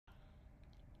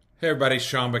Hey everybody,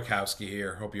 Sean Bukowski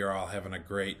here. Hope you're all having a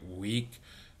great week.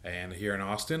 And here in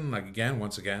Austin,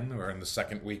 once again, we're in the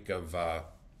second week of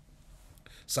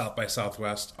South by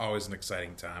Southwest. Always an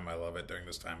exciting time. I love it during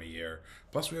this time of year.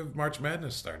 Plus, we have March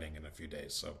Madness starting in a few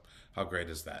days. So, how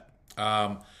great is that?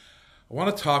 I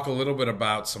want to talk a little bit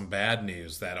about some bad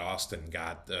news that Austin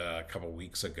got a couple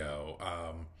weeks ago.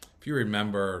 If you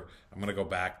remember, I'm going to go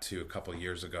back to a couple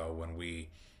years ago when we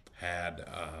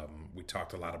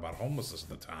talked a lot about homelessness at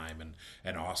the time,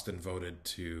 and Austin voted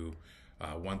to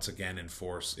once again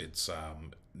enforce its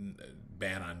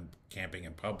ban on camping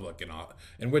in public,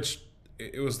 in which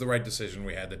it was the right decision.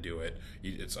 We had to do it.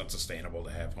 It's unsustainable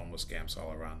to have homeless camps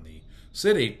all around the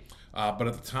city, but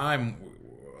at the time,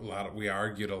 a lot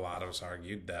of us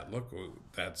argued that look,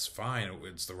 that's fine.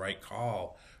 It's the right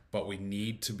call. But we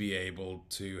need to be able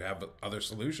to have other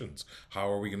solutions.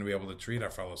 How are we going to be able to treat our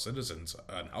fellow citizens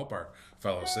and help our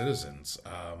fellow citizens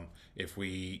if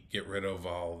we get rid of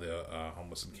all the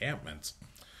homeless encampments?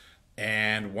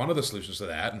 And one of the solutions to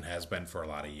that, and has been for a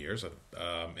lot of years,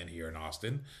 and here in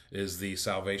Austin, is the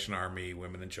Salvation Army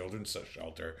Women and Children's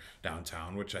Shelter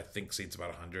downtown, which I think seats about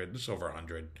 100, just over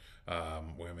 100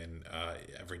 women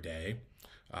every day.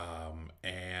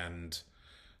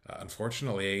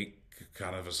 Unfortunately,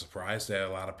 kind of a surprise to a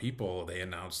lot of people, they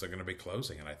announced they're going to be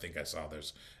closing, and I think I saw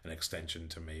there's an extension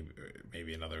to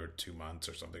maybe another 2 months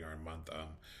or something, or a month.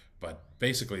 But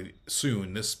basically,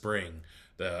 soon this spring,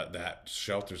 that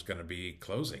shelter's going to be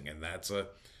closing, and that's a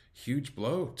huge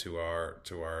blow to our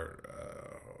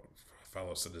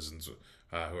fellow citizens who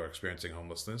are experiencing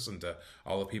homelessness, and to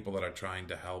all the people that are trying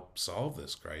to help solve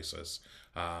this crisis.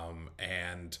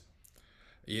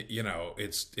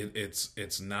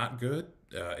 It's not good.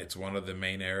 It's one of the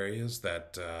main areas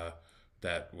that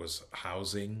was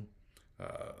housing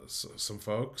some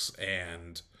folks,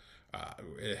 and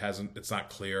it's not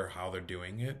clear how they're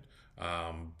doing it.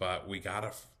 But we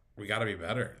gotta be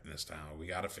better in this town. We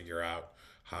gotta figure out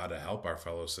how to help our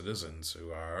fellow citizens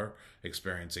who are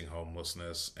experiencing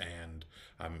homelessness. And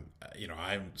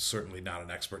I'm certainly not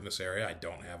an expert in this area. I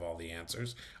don't have all the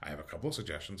answers. I have a couple of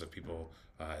suggestions if people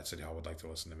at City Hall would like to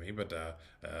listen to me,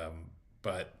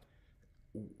 but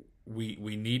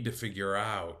we need to figure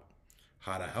out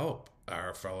how to help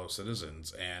our fellow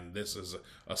citizens, and this is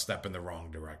a step in the wrong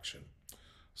direction.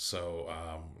 So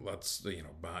let's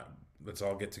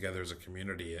all get together as a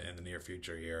community in the near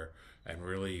future here and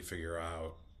really figure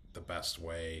out the best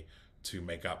way to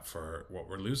make up for what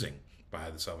we're losing by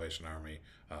the Salvation Army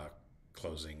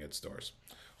closing its doors.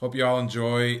 Hope you all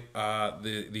enjoy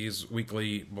these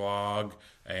weekly blog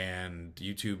and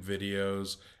YouTube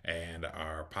videos and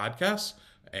our podcasts,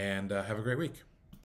 and have a great week.